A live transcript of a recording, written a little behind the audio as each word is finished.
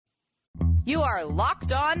You are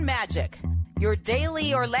Locked On Magic, your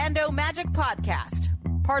daily Orlando Magic podcast,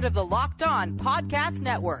 part of the Locked On Podcast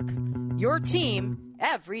Network, your team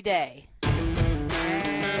every day.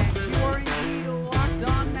 And you are indeed Locked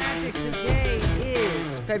On Magic. Today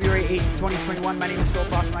is February 8th, 2021. My name is Philip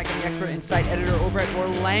Bossman. I'm the expert insight editor over at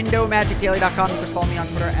OrlandoMagicDaily.com. You can follow me on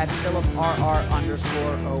Twitter at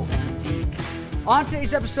PhilipRR_OMD. On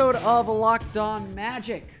today's episode of Locked On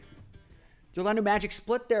Magic, the Orlando Magic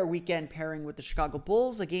split their weekend pairing with the Chicago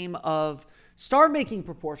Bulls, a game of star-making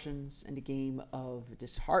proportions and a game of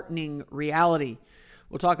disheartening reality.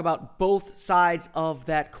 We'll talk about both sides of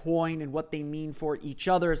that coin and what they mean for each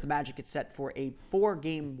other as the Magic get set for a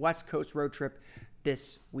 4-game West Coast road trip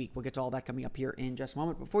this week. We'll get to all that coming up here in just a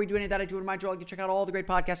moment. Before we do any of that, I do want to remind you all you can check out all the great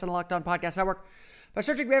podcasts on the Locked On Podcast Network by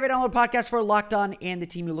searching for every download podcast for Locked On and the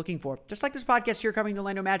team you're looking for. Just like this podcast here covering the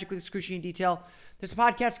Orlando Magic with excruciating detail, there's a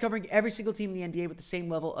podcast covering every single team in the NBA with the same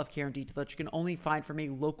level of care and detail that you can only find from a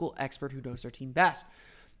local expert who knows their team best.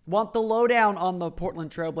 Want the lowdown on the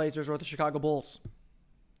Portland Trail Blazers or the Chicago Bulls?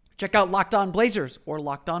 Check out Locked On Blazers or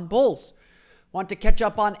Locked On Bulls. Want to catch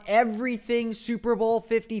up on everything Super Bowl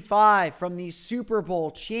 55 from the Super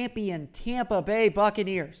Bowl champion Tampa Bay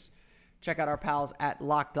Buccaneers? Check out our pals at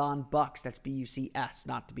Locked On Bucks. That's B-U-C-S,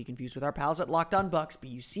 not to be confused with our pals at Locked On Bucks,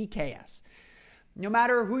 B-U-C-K-S. No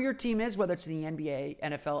matter who your team is, whether it's the NBA,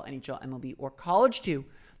 NFL, NHL, MLB, or college too,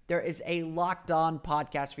 there is a Locked On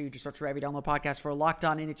podcast for you. Just search for every download podcast for Locked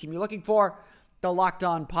On and the team you're looking for. The Locked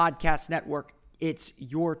On Podcast Network. It's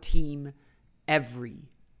your team every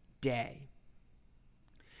day.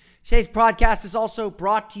 Today's podcast is also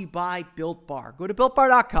brought to you by Built Bar. Go to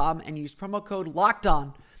BuiltBar.com and use promo code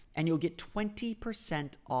LOCKEDON, and you'll get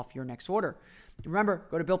 20% off your next order. Remember,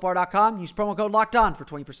 go to BuiltBar.com, use promo code LOCKEDON for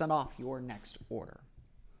 20% off your next order.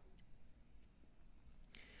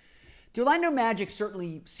 The Orlando Magic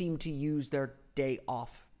certainly seem to use their day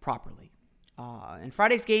off properly. In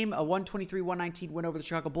Friday's game, a 123-119 win over the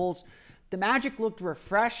Chicago Bulls, the Magic looked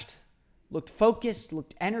refreshed, looked focused,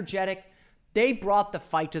 looked energetic. They brought the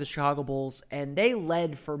fight to the Chicago Bulls, and they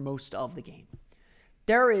led for most of the game.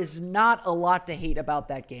 There is not a lot to hate about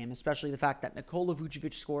that game, especially the fact that Nikola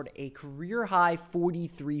Vucevic scored a career-high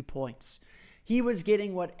 43 points. He was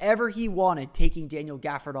getting whatever he wanted, taking Daniel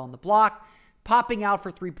Gafford on the block, popping out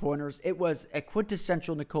for three-pointers. It was a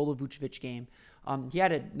quintessential Nikola Vucevic game. He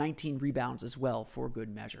had 19 rebounds as well for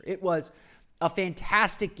good measure. It was a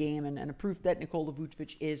fantastic game and a proof that Nikola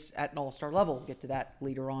Vucevic is at an all-star level. We'll get to that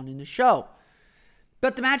later on in the show.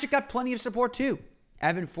 But the Magic got plenty of support too.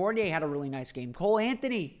 Evan Fournier had a really nice game. Cole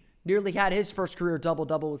Anthony nearly had his first career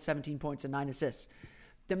double-double with 17 points and 9 assists.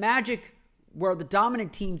 The Magic were the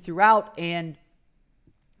dominant team throughout and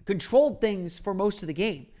controlled things for most of the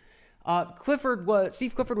game.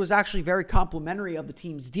 Steve Clifford was actually very complimentary of the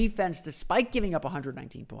team's defense despite giving up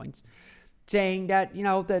 119 points, saying that,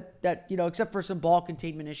 except for some ball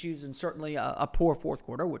containment issues and certainly a poor fourth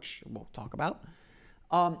quarter, which we'll talk about,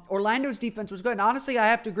 Orlando's defense was good. And honestly, I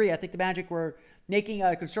have to agree. I think the Magic were making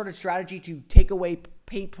a concerted strategy to take away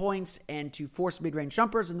paint points and to force mid-range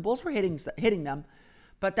jumpers, and the Bulls were hitting them,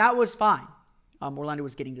 but that was fine. Orlando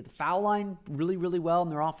was getting to the foul line really, really well,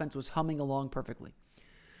 and their offense was humming along perfectly.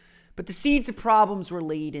 But the seeds of problems were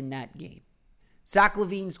laid in that game. Zach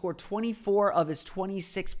LaVine scored 24 of his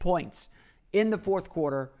 26 points in the fourth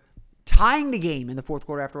quarter, tying the game in the fourth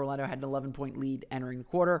quarter after Orlando had an 11-point lead entering the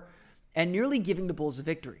quarter, and nearly giving the Bulls a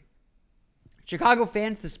victory. Chicago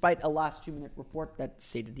fans, despite a last 2-minute report that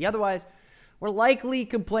stated the otherwise, were likely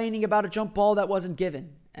complaining about a jump ball that wasn't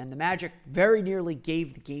given, and the Magic very nearly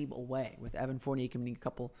gave the game away, with Evan Fournier committing a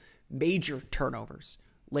couple major turnovers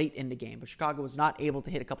late in the game. But Chicago was not able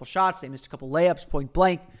to hit a couple shots. They missed a couple layups point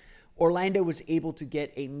blank. Orlando was able to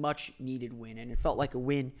get a much-needed win, and it felt like a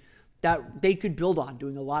win that they could build on,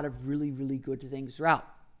 doing a lot of really, really good things throughout.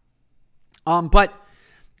 But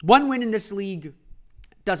one win in this league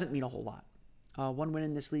doesn't mean a whole lot. One win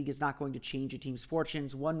in this league is not going to change a team's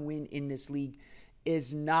fortunes. One win in this league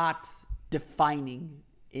is not defining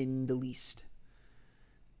in the least.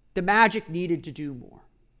 The Magic needed to do more.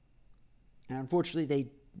 And unfortunately, they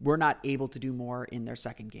were not able to do more in their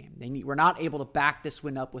second game. They were not able to back this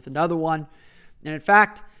win up with another one. And in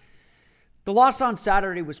fact, the loss on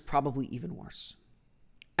Saturday was probably even worse.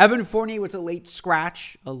 Evan Fournier was a late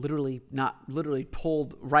scratch, literally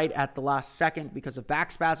pulled right at the last second because of back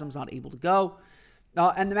spasms, not able to go.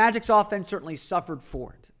 And the Magic's offense certainly suffered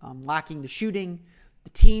for it. Lacking the shooting, the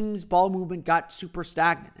team's ball movement got super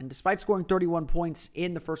stagnant. And despite scoring 31 points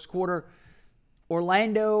in the first quarter,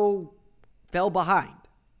 Orlando fell behind.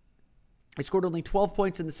 They scored only 12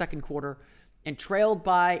 points in the second quarter and trailed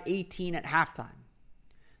by 18 at halftime.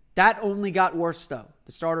 That only got worse, though.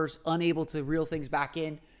 The starters unable to reel things back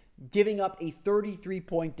in, giving up a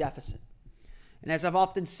 33-point deficit. And as I've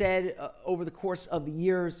often said over the course of the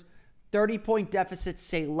years, 30-point deficits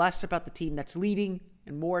say less about the team that's leading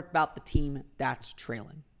and more about the team that's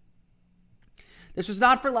trailing. This was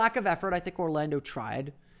not for lack of effort. I think Orlando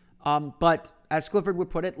tried. But as Clifford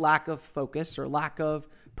would put it, lack of focus or lack of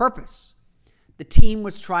purpose. The team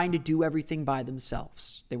was trying to do everything by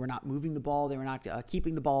themselves. They were not moving the ball. They were not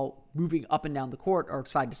keeping the ball moving up and down the court or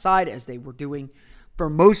side to side as they were doing for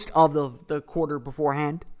most of the quarter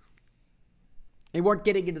beforehand. They weren't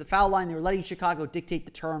getting into the foul line. They were letting Chicago dictate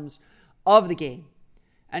the terms of the game.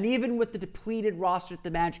 And even with the depleted roster that the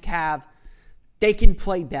Magic have, they can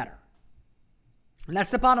play better. And that's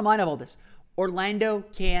the bottom line of all this. Orlando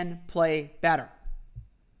can play better.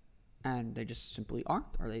 And they just simply aren't.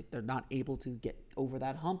 Or they're not able to get over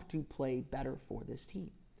that hump to play better for this team.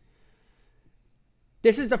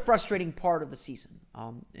 This is the frustrating part of the season.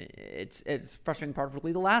 It's a frustrating part of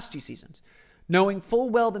really the last 2 seasons. Knowing full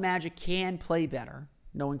well the Magic can play better.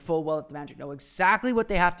 Knowing full well that the Magic know exactly what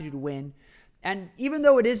they have to do to win. And even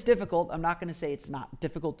though it is difficult, I'm not going to say it's not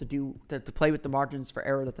difficult to play with the margins for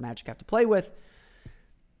error that the Magic have to play with.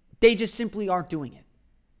 They just simply aren't doing it.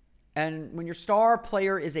 And when your star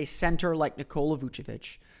player is a center like Nikola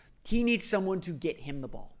Vucevic, he needs someone to get him the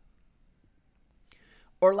ball.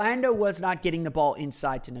 Orlando was not getting the ball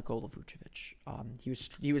inside to Nikola Vucevic.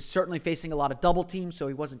 He was certainly facing a lot of double teams, so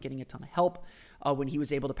he wasn't getting a ton of help when he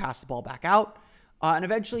was able to pass the ball back out. And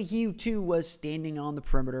eventually he too was standing on the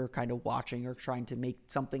perimeter, kind of watching or trying to make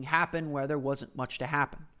something happen where there wasn't much to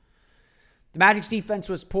happen. The Magic's defense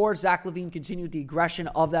was poor. Zach LaVine continued the aggression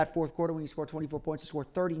of that fourth quarter when he scored 24 points. He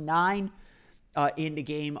scored 39 in the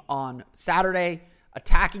game on Saturday,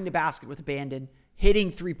 attacking the basket with abandon,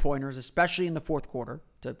 hitting three-pointers, especially in the fourth quarter,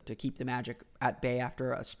 to keep the Magic at bay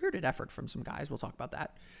after a spirited effort from some guys. We'll talk about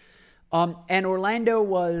that. And Orlando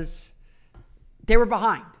they were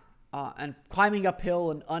behind and climbing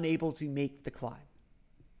uphill and unable to make the climb.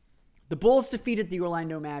 The Bulls defeated the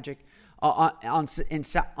Orlando Magic on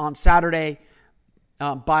Saturday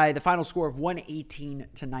by the final score of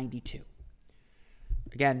 118-92.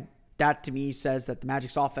 Again, that to me says that the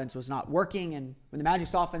Magic's offense was not working, and when the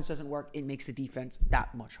Magic's offense doesn't work, it makes the defense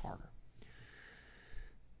that much harder.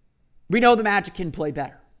 We know the Magic can play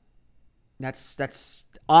better. That's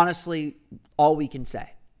honestly all we can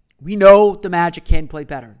say. We know the Magic can play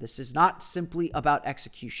better. This is not simply about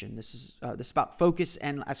execution. This is about focus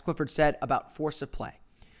and, as Clifford said, about force of play.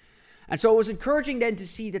 And so it was encouraging then to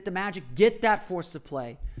see that the Magic get that force of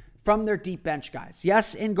play from their deep bench guys.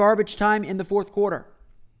 Yes, in garbage time in the fourth quarter,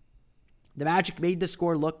 the Magic made the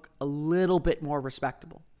score look a little bit more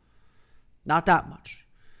respectable. Not that much.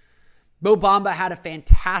 Mo Bamba had a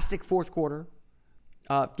fantastic fourth quarter,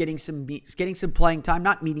 getting some playing time,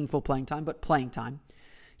 not meaningful playing time, but playing time.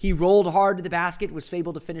 He rolled hard to the basket, was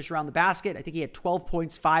able to finish around the basket. I think he had 12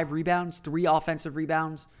 points, 5 rebounds, 3 offensive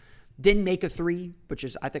rebounds. Didn't make a 3, which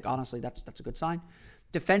is, I think, honestly, that's a good sign.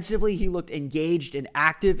 Defensively, he looked engaged and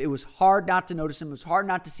active. It was hard not to notice him. It was hard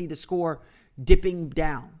not to see the score dipping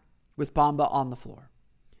down with Bamba on the floor.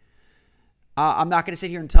 I'm not going to sit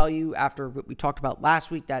here and tell you after what we talked about last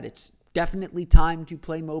week that it's definitely time to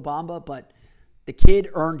play Mo Bamba, but the kid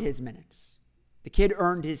earned his minutes. The kid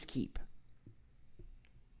earned his keep.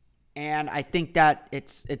 And I think that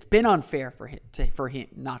it's been unfair for him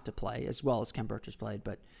not to play as well as Ken Birch has played.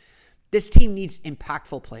 But this team needs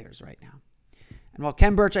impactful players right now. And while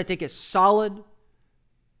Ken Birch, I think, is solid,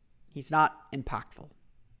 he's not impactful.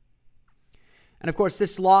 And of course,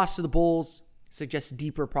 this loss to the Bulls suggests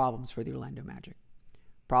deeper problems for the Orlando Magic.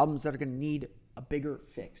 Problems that are going to need a bigger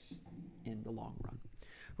fix in the long run.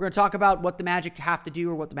 We're going to talk about what the Magic have to do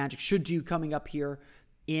or what the Magic should do coming up here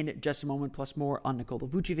in just a moment, plus more on Nikola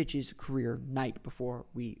Vucevic's career night before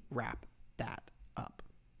we wrap that up.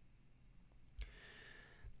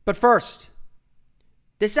 But first,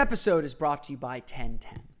 this episode is brought to you by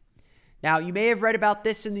 1010. Now, you may have read about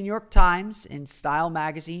this in the New York Times, in Style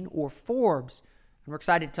Magazine, or Forbes, and we're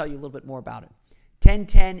excited to tell you a little bit more about it.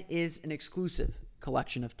 1010 is an exclusive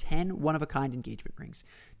collection of 10 one-of-a-kind engagement rings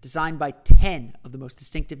designed by 10 of the most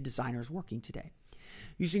distinctive designers working today.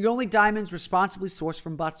 Using only diamonds responsibly sourced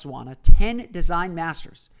from Botswana, 10 design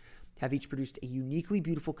masters have each produced a uniquely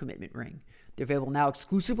beautiful commitment ring. They're available now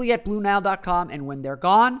exclusively at BlueNile.com, and when they're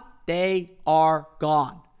gone, they are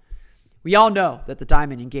gone. We all know that the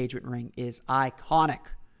diamond engagement ring is iconic.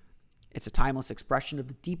 It's a timeless expression of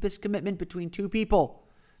the deepest commitment between two people.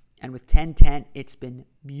 And with 1010, it's been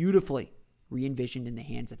beautifully re-envisioned in the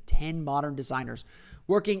hands of 10 modern designers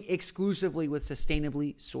working exclusively with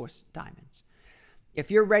sustainably sourced diamonds. If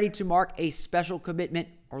you're ready to mark a special commitment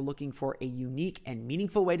or looking for a unique and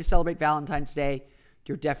meaningful way to celebrate Valentine's Day,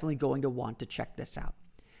 you're definitely going to want to check this out.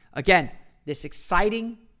 Again, this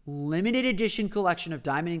exciting, limited edition collection of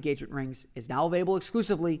diamond engagement rings is now available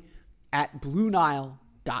exclusively at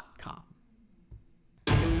BlueNile.com.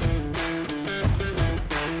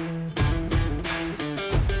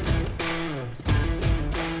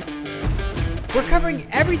 We're covering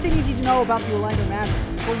everything you need to know about the Orlando Magic,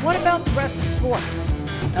 but what about the rest of sports?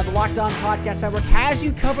 Now, the Locked On Podcast Network has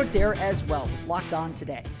you covered there as well with Locked On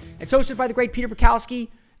Today. It's hosted by the great Peter Bukowski,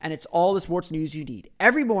 and it's all the sports news you need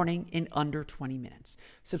every morning in under 20 minutes.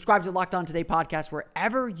 Subscribe to the Locked On Today podcast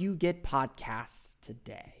wherever you get podcasts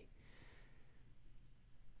today.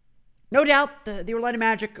 No doubt, the Orlando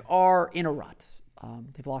Magic are in a rut.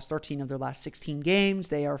 They've lost 13 of their last 16 games.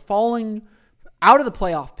 They are falling out of the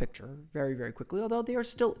playoff picture very, very quickly, although they are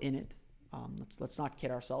still in it. Let's not kid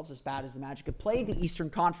ourselves. As bad as the Magic have played, the Eastern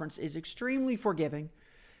Conference is extremely forgiving,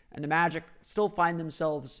 and the Magic still find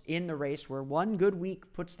themselves in the race where one good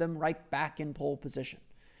week puts them right back in pole position.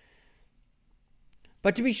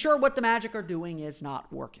 But to be sure, what the Magic are doing is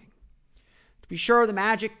not working. To be sure, the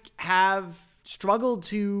Magic have struggled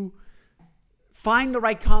to find the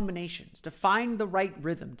right combinations, to find the right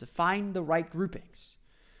rhythm, to find the right groupings.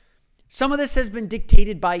 Some of this has been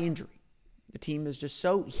dictated by injury. The team is just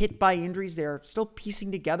so hit by injuries. They're still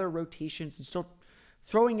piecing together rotations and still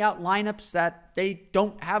throwing out lineups that they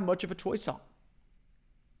don't have much of a choice on.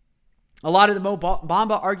 A lot of the Mo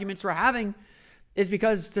Bamba arguments we're having is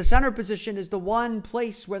because the center position is the one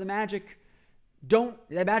place where the Magic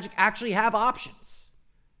actually have options.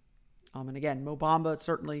 And again, Mo Bamba,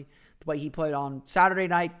 certainly the way he played on Saturday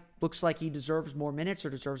night, looks like he deserves more minutes or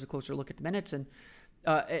deserves a closer look at the minutes. And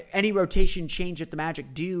any rotation change that the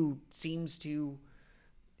Magic do seems to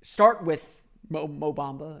start with Mo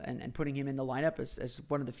Bamba and putting him in the lineup as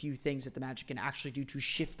one of the few things that the Magic can actually do to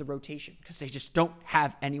shift the rotation because they just don't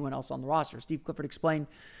have anyone else on the roster. Steve Clifford explained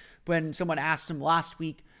when someone asked him last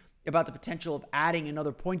week about the potential of adding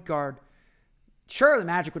another point guard. Sure, the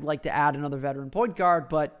Magic would like to add another veteran point guard,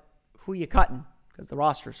 but who you cutting? Because the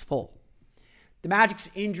roster's full. The Magic's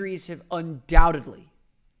injuries have undoubtedly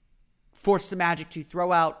forced the Magic to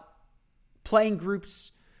throw out playing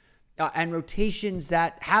groups and rotations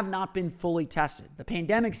that have not been fully tested. The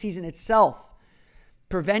pandemic season itself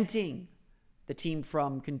preventing the team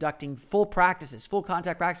from conducting full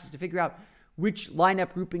contact practices to figure out which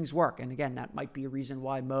lineup groupings work. And again, that might be a reason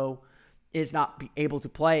why Mo is not able to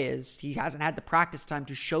play, is he hasn't had the practice time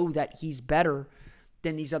to show that he's better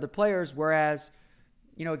than these other players. Whereas,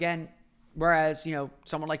 someone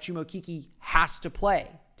like Chuma Okeke has to play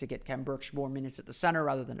to get Khem Birch more minutes at the center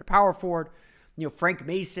rather than a power forward. Frank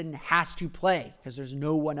Mason has to play because there's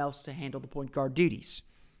no one else to handle the point guard duties.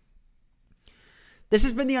 This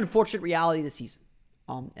has been the unfortunate reality of the season.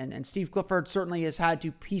 And Steve Clifford certainly has had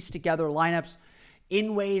to piece together lineups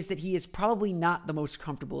in ways that he is probably not the most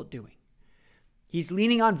comfortable at doing. He's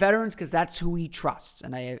leaning on veterans because that's who he trusts.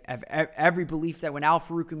 And I have every belief that when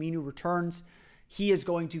Al-Farouq Aminu returns, he is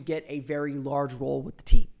going to get a very large role with the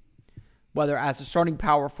team, whether as a starting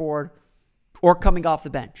power forward or coming off the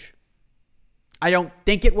bench. I don't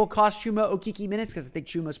think it will cost Chuma Okeke minutes because I think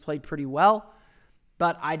Chuma's played pretty well,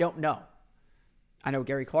 but I don't know. I know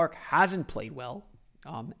Gary Clark hasn't played well,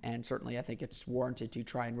 and certainly I think it's warranted to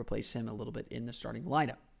try and replace him a little bit in the starting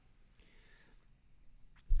lineup.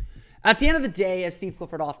 At the end of the day, as Steve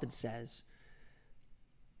Clifford often says,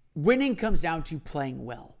 winning comes down to playing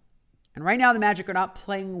well. And right now the Magic are not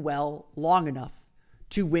playing well long enough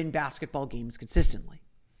to win basketball games consistently.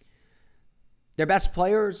 Their best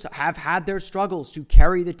players have had their struggles to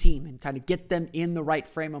carry the team and kind of get them in the right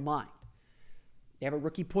frame of mind. They have a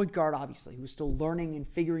rookie point guard, obviously, who's still learning and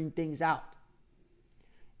figuring things out.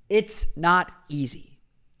 It's not easy.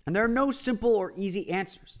 And there are no simple or easy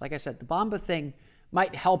answers. Like I said, the Bamba thing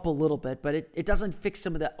might help a little bit, but it doesn't fix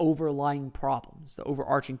some of the overlying problems, the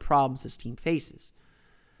overarching problems this team faces.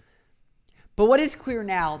 But what is clear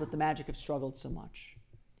now that the Magic have struggled so much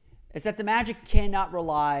is that the Magic cannot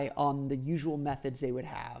rely on the usual methods they would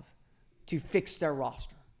have to fix their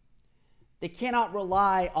roster. They cannot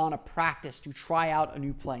rely on a practice to try out a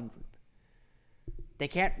new playing group. They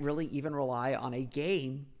can't really even rely on a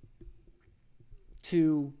game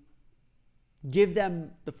to give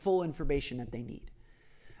them the full information that they need.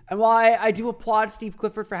 And while I do applaud Steve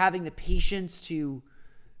Clifford for having the patience to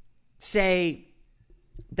say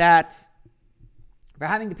that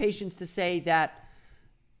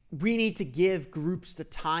we need to give groups the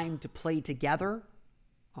time to play together,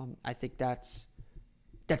 I think that's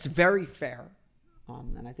very fair,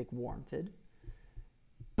 and I think warranted.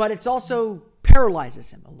 but it's also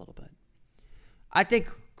paralyzes him a little bit. I think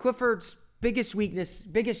Clifford's biggest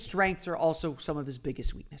strengths are also some of his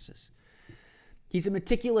biggest weaknesses. He's a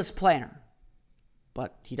meticulous planner,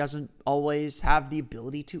 but he doesn't always have the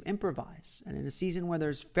ability to improvise. And in a season where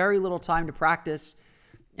there's very little time to practice,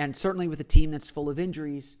 and certainly with a team that's full of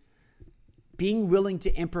injuries, being willing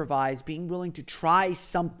to improvise, being willing to try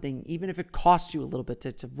something, even if it costs you a little bit,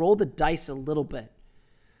 to roll the dice a little bit,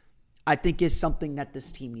 I think is something that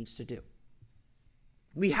this team needs to do.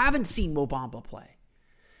 We haven't seen Mo Bamba play.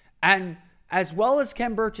 And as well as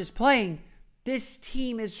Kem Birch is playing, this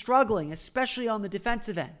team is struggling, especially on the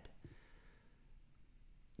defensive end.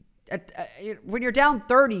 When you're down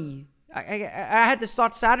 30, I had this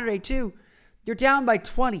thought Saturday too, you're down by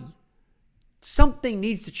 20. Something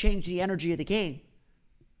needs to change the energy of the game.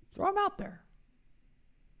 Throw him out there.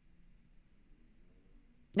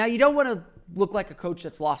 Now, you don't want to look like a coach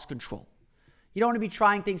that's lost control. You don't want to be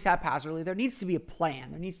trying things haphazardly. There needs to be a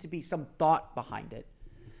plan. There needs to be some thought behind it.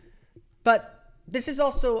 But this is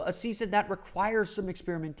also a season that requires some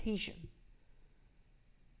experimentation.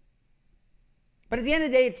 But at the end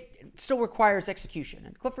of the day, it still requires execution.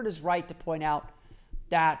 And Clifford is right to point out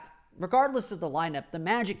that regardless of the lineup, the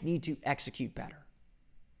Magic need to execute better.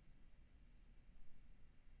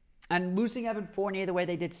 And losing Evan Fournier the way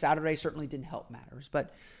they did Saturday certainly didn't help matters.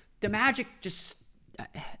 But the Magic just,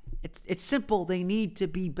 it's simple. They need to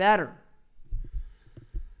be better.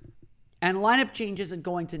 And lineup change isn't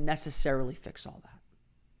going to necessarily fix all that.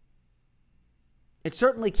 It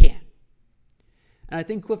certainly can. And I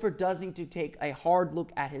think Clifford does need to take a hard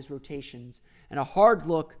look at his rotations and a hard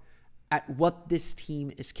look at what this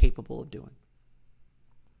team is capable of doing.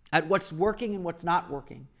 At what's working and what's not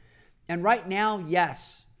working. And right now,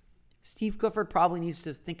 yes, Steve Clifford probably needs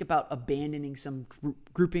to think about abandoning some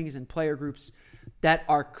groupings and player groups that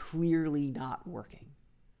are clearly not working.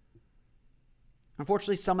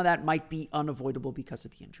 Unfortunately, some of that might be unavoidable because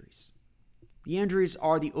of the injuries. The injuries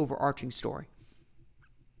are the overarching story.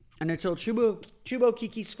 And until Chubo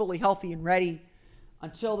Kiki's fully healthy and ready,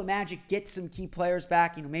 until the Magic get some key players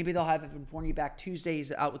back, maybe they'll have Evan Fournier back Tuesday.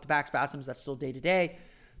 He's out with the back spasms. That's still day to day.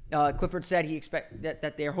 Clifford said he expect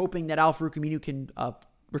that they're hoping that Al-Farouq Aminu can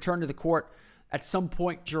return to the court at some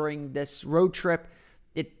point during this road trip.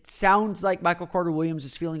 It sounds like Michael Carter-Williams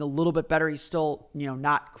is feeling a little bit better. He's still,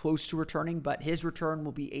 not close to returning, but his return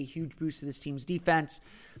will be a huge boost to this team's defense.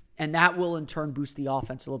 And that will in turn boost the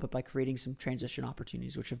offense a little bit by creating some transition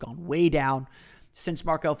opportunities, which have gone way down since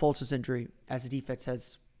Markelle Fultz's injury, as the defense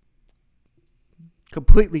has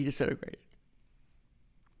completely disintegrated.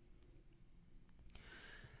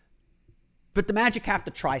 But the Magic have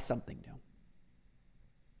to try something new.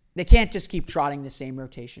 They can't just keep trotting the same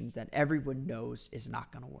rotations that everyone knows is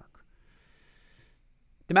not going to work.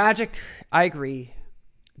 The Magic, I agree,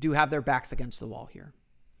 do have their backs against the wall here.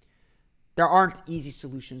 There aren't easy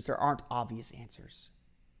solutions. There aren't obvious answers.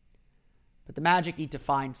 But the Magic need to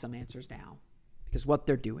find some answers now because what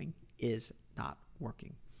they're doing is not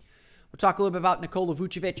working. We'll talk a little bit about Nikola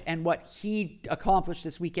Vucevic and what he accomplished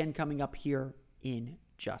this weekend coming up here in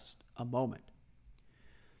just a moment.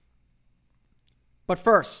 But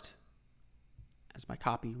first, as my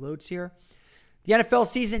copy loads here, the NFL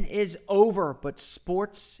season is over, but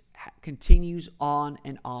sports continues on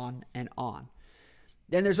and on and on.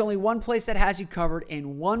 Then there's only one place that has you covered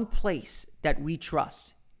and one place that we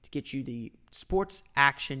trust to get you the sports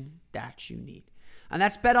action that you need. And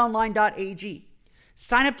that's betonline.ag.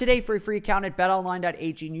 Sign up today for a free account at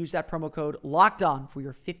betonline.ag and use that promo code LOCKEDON for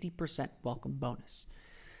your 50% welcome bonus.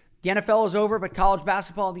 The NFL is over, but college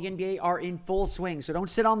basketball and the NBA are in full swing. So don't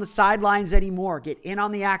sit on the sidelines anymore. Get in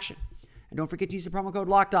on the action. And don't forget to use the promo code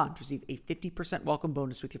LOCKEDON to receive a 50% welcome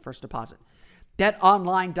bonus with your first deposit.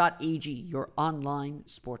 BetOnline.ag, your online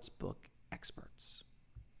sportsbook experts.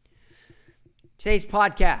 Today's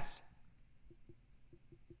podcast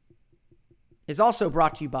is also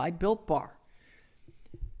brought to you by Built Bar.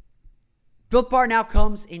 Built Bar now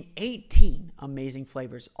comes in 18 amazing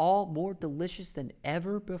flavors, all more delicious than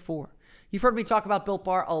ever before. You've heard me talk about Built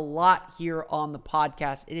Bar a lot here on the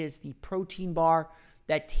podcast. It is the protein bar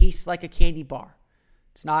that tastes like a candy bar.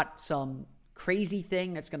 It's not some crazy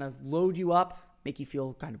thing that's going to load you up, make you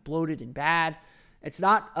feel kind of bloated and bad. It's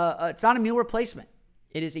not a meal replacement.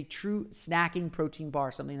 It is a true snacking protein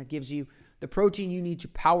bar, something that gives you the protein you need to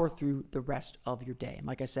power through the rest of your day. And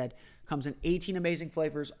like I said, comes in 18 amazing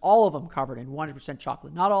flavors, all of them covered in 100%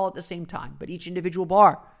 chocolate. Not all at the same time, but each individual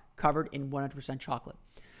bar covered in 100% chocolate.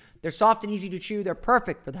 They're soft and easy to chew. They're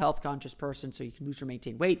perfect for the health-conscious person so you can lose or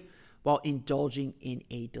maintain weight while indulging in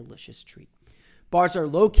a delicious treat. Bars are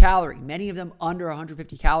low calorie, many of them under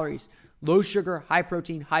 150 calories, Low sugar, high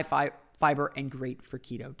protein, high fiber, and great for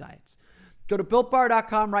keto diets. Go to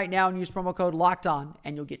BuiltBar.com right now and use promo code LOCKEDON,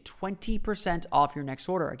 and you'll get 20% off your next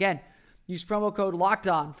order. Again, use promo code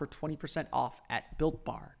LOCKEDON for 20% off at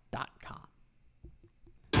BuiltBar.com.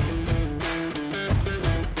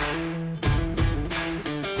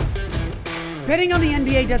 Betting on the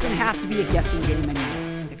NBA doesn't have to be a guessing game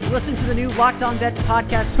anymore. If you listen to the new Locked On Bets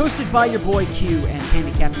podcast hosted by your boy Q and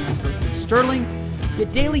handicapping expert Lee Sterling,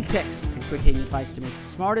 get daily picks and quick hitting advice to make the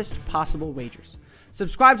smartest possible wagers.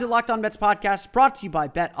 Subscribe to the Locked On Bets podcast, brought to you by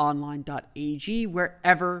betonline.ag,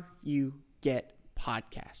 wherever you get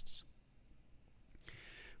podcasts.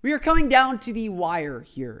 We are coming down to the wire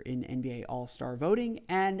here in NBA All-Star voting,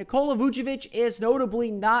 and Nikola Vucevic is notably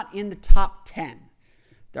not in the top 10.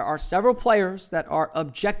 There are several players that are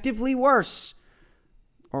objectively worse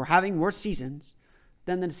or having worse seasons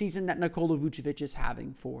than the season that Nikola Vucevic is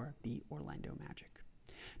having for the Orlando Magic.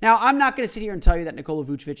 Now, I'm not going to sit here and tell you that Nikola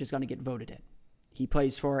Vucevic is going to get voted in. He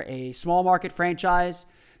plays for a small market franchise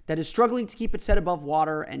that is struggling to keep its head above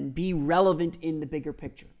water and be relevant in the bigger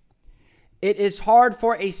picture. It is hard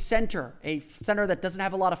for a center that doesn't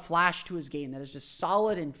have a lot of flash to his game, that is just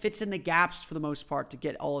solid and fits in the gaps for the most part to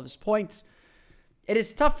get all of his points. It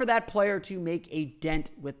is tough for that player to make a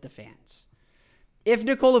dent with the fans. If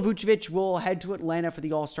Nikola Vucevic will head to Atlanta for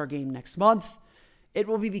the All-Star game next month, it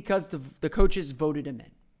will be because the coaches voted him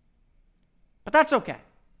in. But that's okay.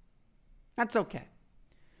 That's okay.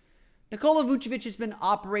 Nikola Vucevic has been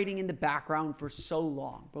operating in the background for so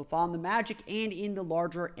long, both on the Magic and in the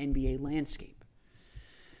larger NBA landscape.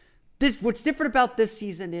 What's different about this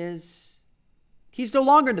season is he's no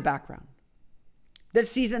longer in the background.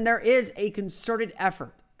 This season, there is a concerted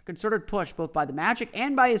effort, a concerted push, both by the Magic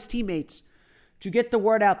and by his teammates, to get the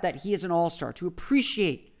word out that he is an all-star, to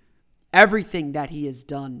appreciate everything that he has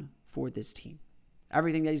done for this team,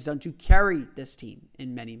 everything that he's done to carry this team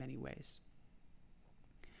in many, many ways.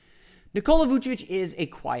 Nikola Vucevic is a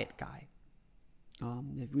quiet guy.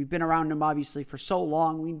 We've been around him, obviously, for so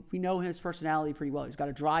long. We know his personality pretty well. He's got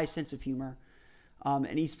a dry sense of humor,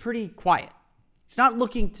 and he's pretty quiet. He's not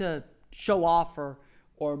looking to show off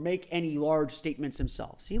or make any large statements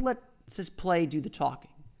himself. He lets his play do the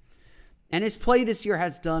talking. And his play this year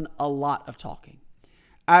has done a lot of talking,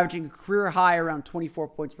 averaging a career high around 24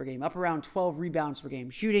 points per game, up around 12 rebounds per game,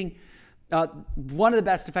 shooting one of the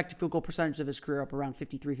best effective field goal percentages of his career, up around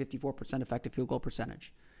 53-54% effective field goal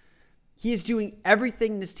percentage. He is doing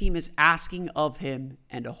everything this team is asking of him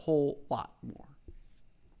and a whole lot more.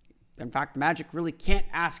 In fact, the Magic really can't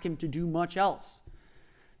ask him to do much else.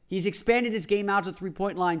 He's expanded his game out to the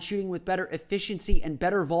three-point line, shooting with better efficiency and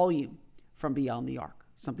better volume from beyond the arc,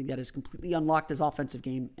 something that has completely unlocked his offensive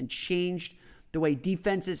game and changed the way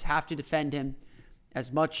defenses have to defend him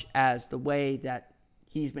as much as the way that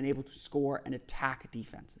he's been able to score and attack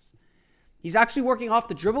defenses. He's actually working off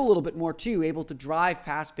the dribble a little bit more too, able to drive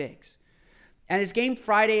past bigs. And his game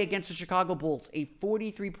Friday against the Chicago Bulls, a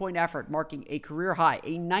 43-point effort, marking a career high,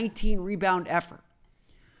 a 19-rebound effort,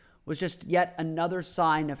 was just yet another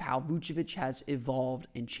sign of how Vucevic has evolved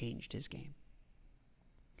and changed his game.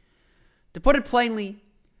 To put it plainly,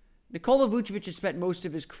 Nikola Vucevic has spent most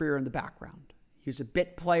of his career in the background. He was a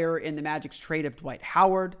bit player in the Magic's trade of Dwight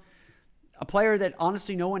Howard, a player that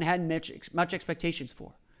honestly no one had much expectations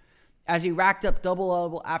for. As he racked up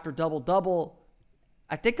double-double after double-double,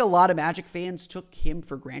 I think a lot of Magic fans took him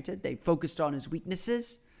for granted. They focused on his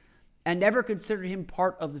weaknesses and never considered him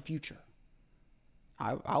part of the future.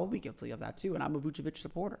 I will be guilty of that too, and I'm a Vucevic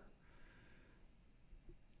supporter.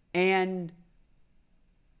 And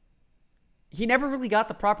he never really got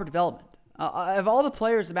the proper development. Of all the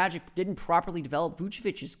players the Magic didn't properly develop,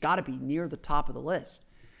 Vucevic has got to be near the top of the list.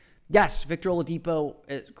 Yes, Victor Oladipo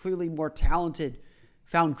is clearly more talented,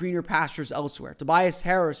 found greener pastures elsewhere. Tobias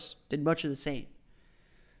Harris did much of the same.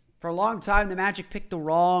 For a long time, the Magic picked the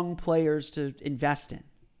wrong players to invest in.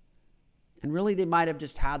 And really, they might have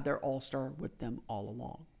just had their all-star with them all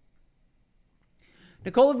along.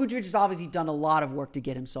 Nikola Vucevic has obviously done a lot of work to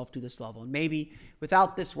get himself to this level. And maybe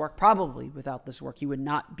without this work, probably without this work, he would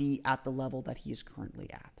not be at the level that he is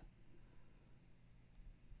currently at.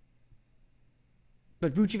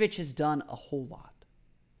 But Vucevic has done a whole lot.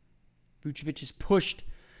 Vucevic has pushed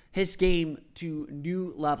his game to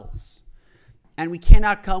new levels. And we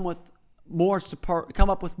cannot come up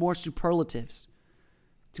with more superlatives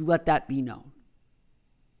to let that be known.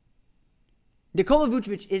 Nikola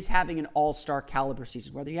Vucevic is having an all-star caliber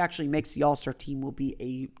season. Whether he actually makes the all-star team will be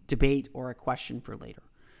a debate or a question for later.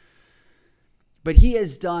 But he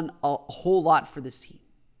has done a whole lot for this team.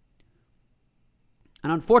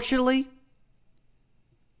 And unfortunately,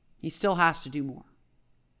 he still has to do more.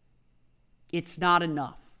 it's not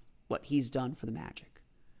enough what he's done for the Magic.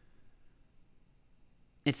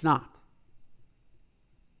 It's not.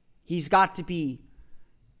 He's got to be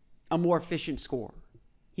a more efficient scorer.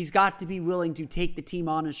 He's got to be willing to take the team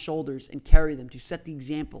on his shoulders and carry them to set the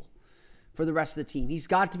example for the rest of the team. He's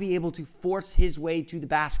got to be able to force his way to the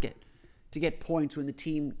basket to get points when the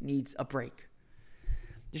team needs a break.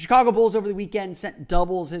 The Chicago Bulls over the weekend sent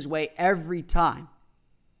doubles his way every time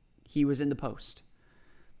he was in the post.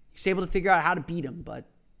 He was able to figure out how to beat him, but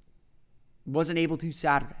wasn't able to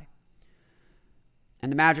Saturday.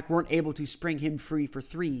 And the Magic weren't able to spring him free for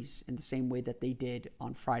threes in the same way that they did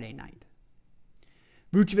on Friday night.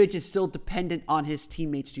 Vucevic is still dependent on his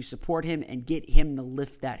teammates to support him and get him the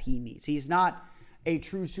lift that he needs. He's not a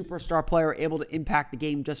true superstar player able to impact the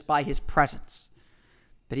game just by his presence.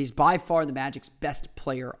 But he's by far the Magic's best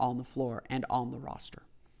player on the floor and on the roster.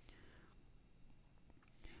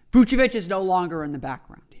 Vucevic is no longer in the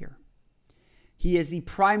background here. He is the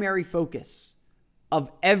primary focus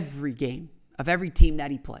of every game, of every team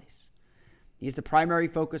that he plays. He is the primary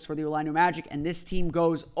focus for the Orlando Magic, and this team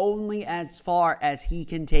goes only as far as he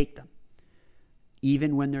can take them,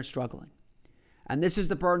 even when they're struggling. And this is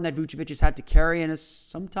the burden that Vucevic has had to carry and has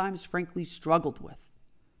sometimes, frankly, struggled with.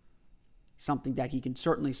 Something that he can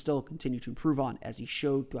certainly still continue to improve on, as he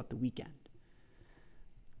showed throughout the weekend.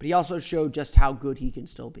 But he also showed just how good he can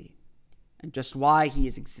still be, and just why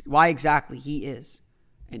exactly he is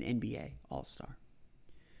an NBA All-Star.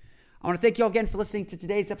 I want to thank you all again for listening to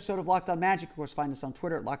today's episode of Locked On Magic. Of course, find us on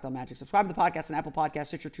Twitter at Locked On Magic. Subscribe to the podcast on Apple Podcasts,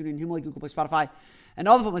 Stitcher, TuneIn, Himalaya, Google Play, Spotify, and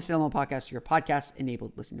all the public standalone podcasts to your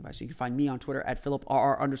podcast-enabled listening device. So you can find me on Twitter at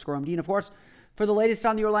PhilipRR_MD. And of course, for the latest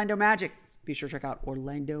on the Orlando Magic, be sure to check out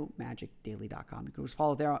OrlandoMagicDaily.com. You can always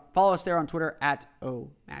follow us there on Twitter at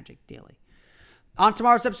OMagicDaily. On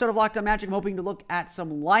tomorrow's episode of Locked On Magic, I'm hoping to look at some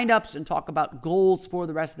lineups and talk about goals for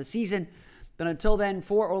the rest of the season. But until then,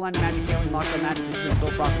 for Orlando Magic Daily and Locked On Magic, this has been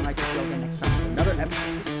Phil Cross, and I can see you again next time for another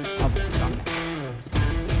episode